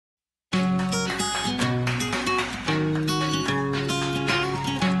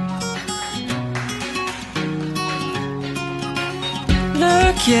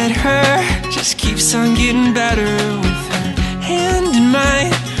look at her, just keeps on getting better with her hand in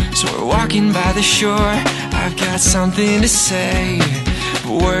mine. So we're walking by the shore. I've got something to say,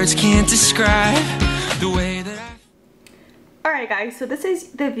 but words can't describe the way that I... Alright guys, so this is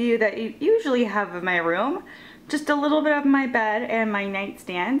the view that you usually have of my room. Just a little bit of my bed and my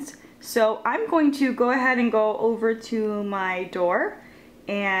nightstands. So I'm going to go ahead and go over to my door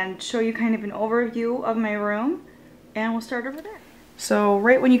and show you kind of an overview of my room, and we'll start over there. So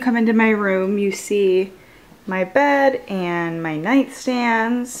right when you come into my room, you see my bed and my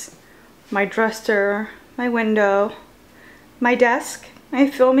nightstands, my dresser, my window, my desk, my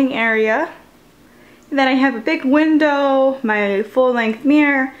filming area. And then I have a big window, my full-length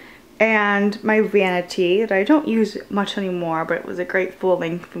mirror, and my vanity that I don't use much anymore, but it was a great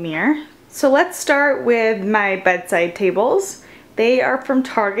full-length mirror. So let's start with my bedside tables. They are from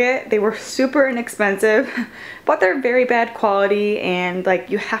Target. They were super inexpensive, but they're very bad quality, and like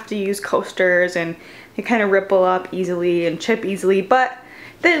you have to use coasters and they kind of ripple up easily and chip easily, but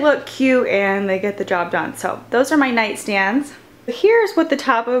they look cute and they get the job done. So those are my nightstands. Here's what the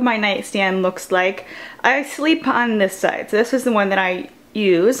top of my nightstand looks like. I sleep on this side, so this is the one that I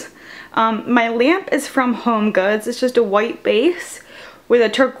use. My lamp is from Home Goods. It's just a white base with a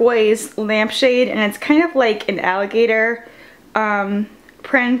turquoise lampshade, and it's kind of like an alligator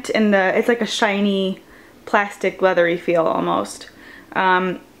print, and it's like a shiny plastic leathery feel almost.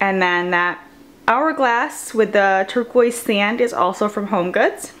 And then that hourglass with the turquoise sand is also from Home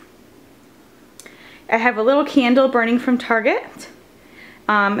Goods. I have a little candle burning from Target,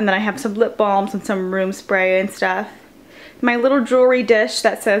 and then I have some lip balms and some room spray and stuff. My little jewelry dish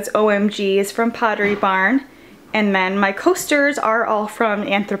that says OMG is from Pottery Barn, and then my coasters are all from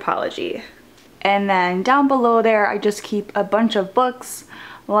Anthropologie. And then down below there, I just keep a bunch of books,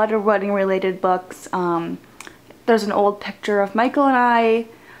 a lot of wedding related books. There's an old picture of Michael and I.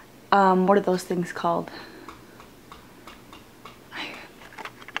 What are those things called?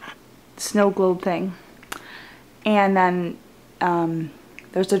 Snow globe thing. And then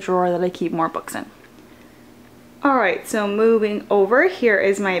there's a drawer that I keep more books in. Alright, so moving over, here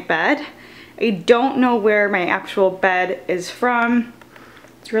is my bed. I don't know where my actual bed is from.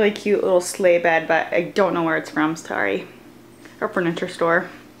 It's a really cute little sleigh bed, but I don't know where it's from, sorry. Our furniture store.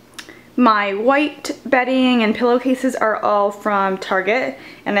 My white bedding and pillowcases are all from Target,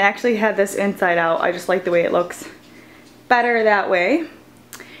 and I actually had this inside out. I just like the way it looks better that way.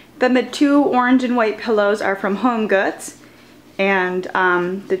 Then the two orange and white pillows are from Home Goods, and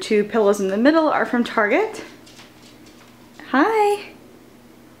the two pillows in the middle are from Target. Hi!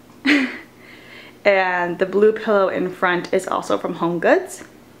 And the blue pillow in front is also from Home Goods.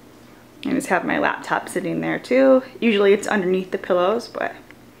 I just have my laptop sitting there too. Usually it's underneath the pillows, but...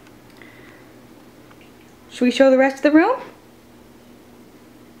 Should we show the rest of the room?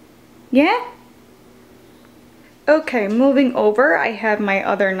 Yeah? Okay, moving over, I have my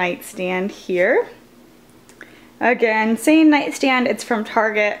other nightstand here. Again, same nightstand, it's from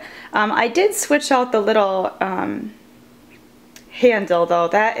Target. I did switch out the little handle though,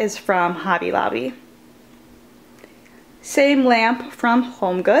 that is from Hobby Lobby. Same lamp from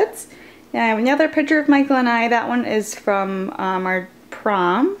Home Goods. And I have another picture of Michael and I, that one is from our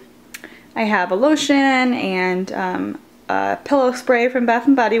prom. I have a lotion and a pillow spray from Bath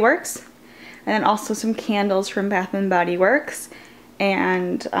 & Body Works. And then also some candles from Bath & Body Works.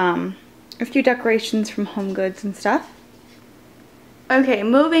 And a few decorations from Home Goods and stuff. Okay,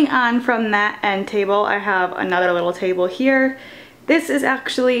 moving on from that end table, I have another little table here. This is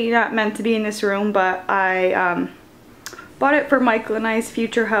actually not meant to be in this room, but I bought it for Michael and I's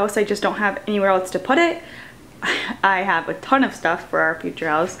future house. I just don't have anywhere else to put it. I have a ton of stuff for our future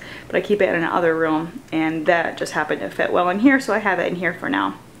house, but I keep it in another room, and that just happened to fit well in here, so I have it in here for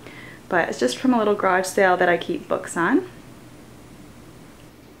now. But it's just from a little garage sale that I keep books on.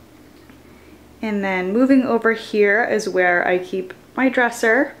 And then moving over here is where I keep my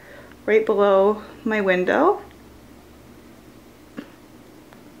dresser, right below my window.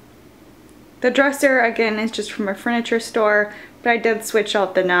 The dresser, again, is just from a furniture store, but I did switch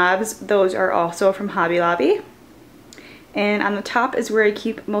out the knobs. Those are also from Hobby Lobby. And on the top is where I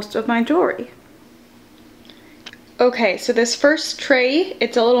keep most of my jewelry. Okay, so this first tray,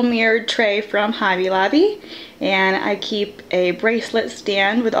 it's a little mirrored tray from Hobby Lobby, and I keep a bracelet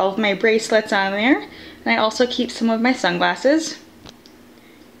stand with all of my bracelets on there, and I also keep some of my sunglasses.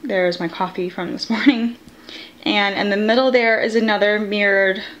 There's my coffee from this morning. And in the middle there is another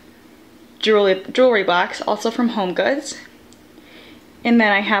mirrored jewelry box, also from Home Goods. And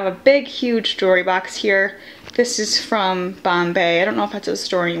then I have a big, huge jewelry box here. This is from Bombay. I don't know if that's a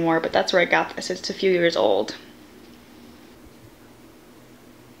store anymore, but that's where I got this. It's a few years old.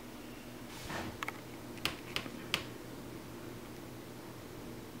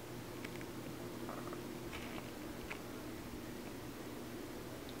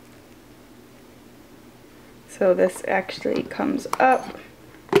 So this actually comes up,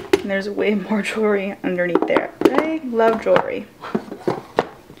 and there's way more jewelry underneath there. I love jewelry.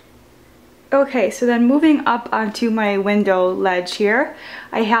 Okay, so then moving up onto my window ledge here,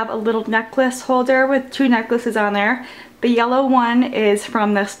 I have a little necklace holder with 2 necklaces on there. The yellow one is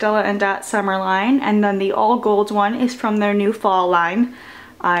from the Stella & Dot summer line, and then the all gold one is from their new fall line.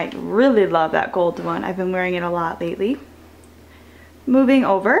 I really love that gold one. I've been wearing it a lot lately. Moving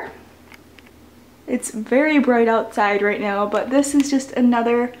over. It's very bright outside right now, but this is just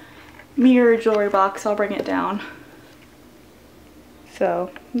another mirror jewelry box. I'll bring it down.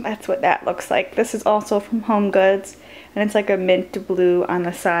 So that's what that looks like. This is also from Home Goods, and it's like a mint blue on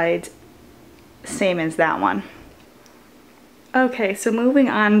the sides, same as that one. Okay, so moving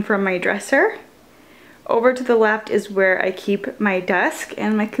on from my dresser, over to the left is where I keep my desk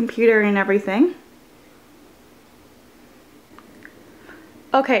and my computer and everything.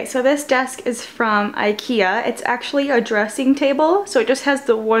 Okay, so this desk is from IKEA. It's actually a dressing table, so it just has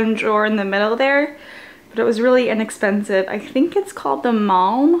the one drawer in the middle there. But it was really inexpensive. I think it's called the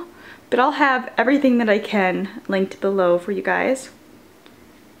Malm, but I'll have everything that I can linked below for you guys.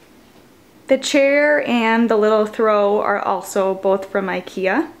 The chair and the little throw are also both from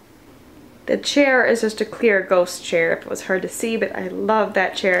IKEA. The chair is just a clear ghost chair if it was hard to see, but I love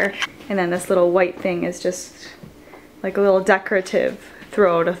that chair. And then this little white thing is just like a little decorative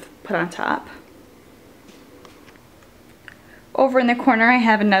throw to put on top. Over in the corner I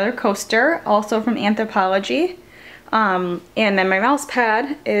have another coaster, also from Anthropologie. And then my mouse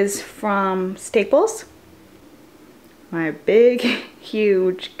pad is from Staples. My big,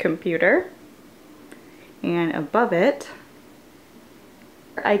 huge computer. And above it,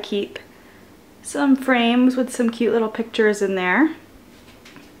 I keep some frames with some cute little pictures in there.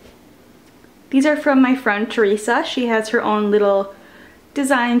 These are from my friend Teresa. She has her own little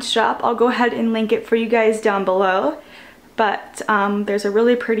design shop. I'll go ahead and link it for you guys down below. But there's a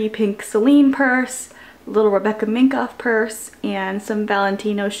really pretty pink Celine purse, a little Rebecca Minkoff purse, and some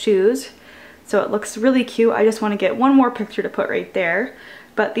Valentino shoes. So it looks really cute. I just want to get one more picture to put right there.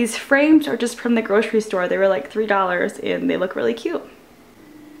 But these frames are just from the grocery store. They were like $3 and they look really cute.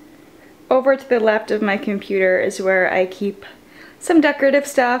 Over to the left of my computer is where I keep some decorative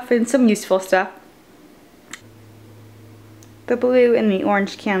stuff and some useful stuff. The blue and the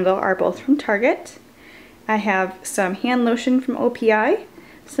orange candle are both from Target. I have some hand lotion from OPI,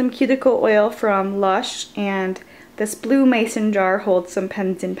 some cuticle oil from Lush, and this blue mason jar holds some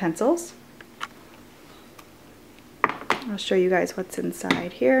pens and pencils. I'll show you guys what's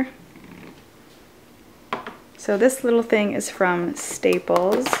inside here. So this little thing is from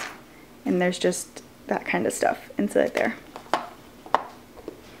Staples, and there's just that kind of stuff inside there.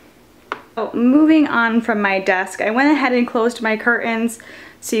 So moving on from my desk, I went ahead and closed my curtains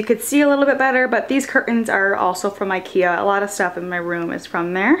so you could see a little bit better, but these curtains are also from IKEA. A lot of stuff in my room is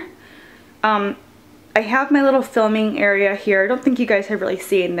from there. I have my little filming area here. I don't think you guys have really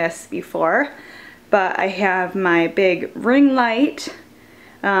seen this before, but I have my big ring light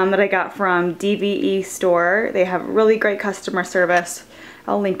that I got from DVE store. They have really great customer service.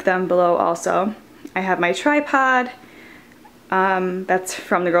 I'll link them below also. I have my tripod. That's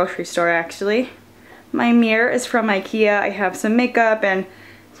from the grocery store actually. My mirror is from IKEA. I have some makeup and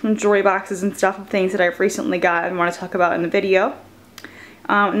some jewelry boxes and stuff of things that I've recently got and want to talk about in the video.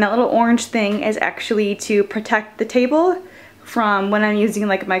 And that little orange thing is actually to protect the table from when I'm using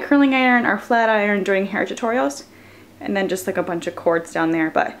like my curling iron or flat iron during hair tutorials. And then just like a bunch of cords down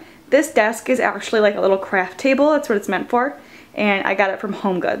there. But this desk is actually like a little craft table. That's what it's meant for. And I got it from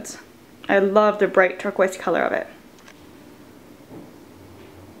Home Goods. I love the bright turquoise color of it.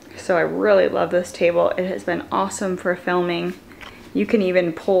 So I really love this table. It has been awesome for filming. You can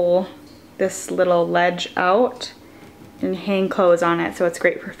even pull this little ledge out and hang clothes on it, so it's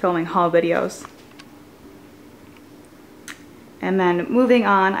great for filming haul videos. And then moving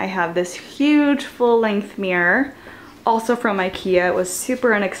on, I have this huge full-length mirror, also from IKEA. It was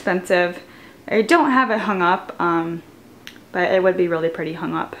super inexpensive. I don't have it hung up, but it would be really pretty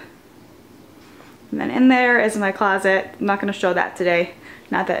hung up. And then in there is my closet. I'm not going to show that today.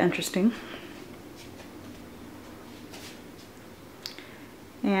 Not that interesting.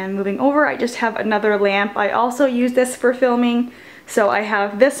 And moving over, I just have another lamp. I also use this for filming. So I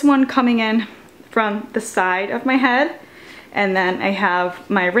have this one coming in from the side of my head. And then I have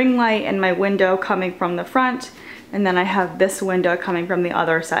my ring light and my window coming from the front. And then I have this window coming from the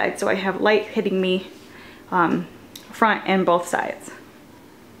other side. So I have light hitting me front and both sides.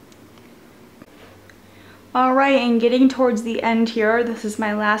 Alright, and getting towards the end here, this is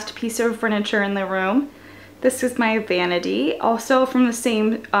my last piece of furniture in the room. This is my vanity, also from the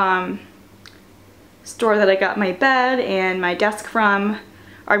same store that I got my bed and my desk from,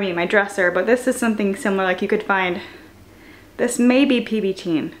 or I mean my dresser, but this is something similar like you could find. This may be PB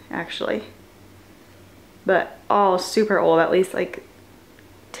Teen actually, but all super old, at least like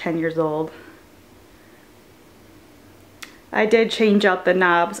 10 years old. I did change out the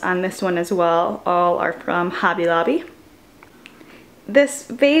knobs on this one as well. All are from Hobby Lobby. This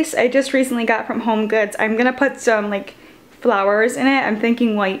vase I just recently got from Home Goods. I'm gonna put some like flowers in it. I'm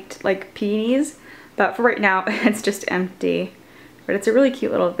thinking white like peonies, but for right now it's just empty. But it's a really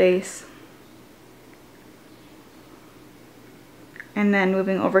cute little vase. And then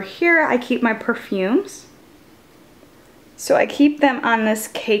moving over here, I keep my perfumes. So I keep them on this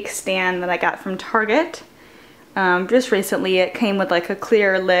cake stand that I got from Target. Just recently it came with like a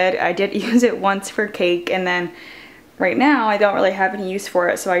clear lid. I did use it once for cake, and then right now I don't really have any use for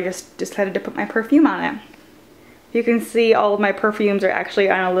it, so I just decided to put my perfume on it. You can see all of my perfumes are actually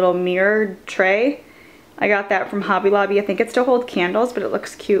on a little mirrored tray. I got that from Hobby Lobby. I think it's to hold candles, but it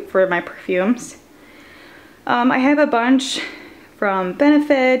looks cute for my perfumes. I have a bunch from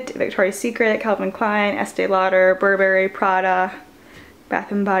Benefit, Victoria's Secret, Calvin Klein, Estee Lauder, Burberry, Prada,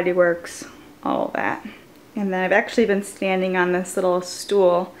 Bath & Body Works, all of that. And then I've actually been standing on this little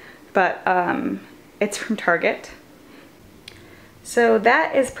stool, but it's from Target. So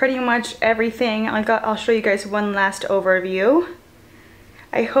that is pretty much everything. I'll show you guys one last overview.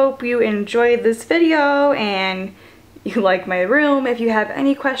 I hope you enjoyed this video and you like my room. If you have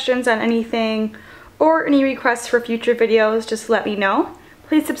any questions on anything or any requests for future videos, just let me know.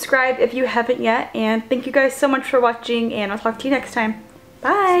 Please subscribe if you haven't yet, and thank you guys so much for watching, and I'll talk to you next time.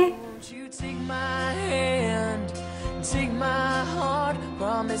 Bye! Take my hand, take my heart,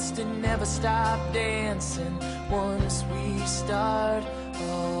 promise to never stop dancing once we start.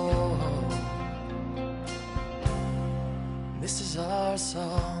 Oh, this is our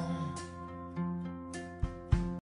song.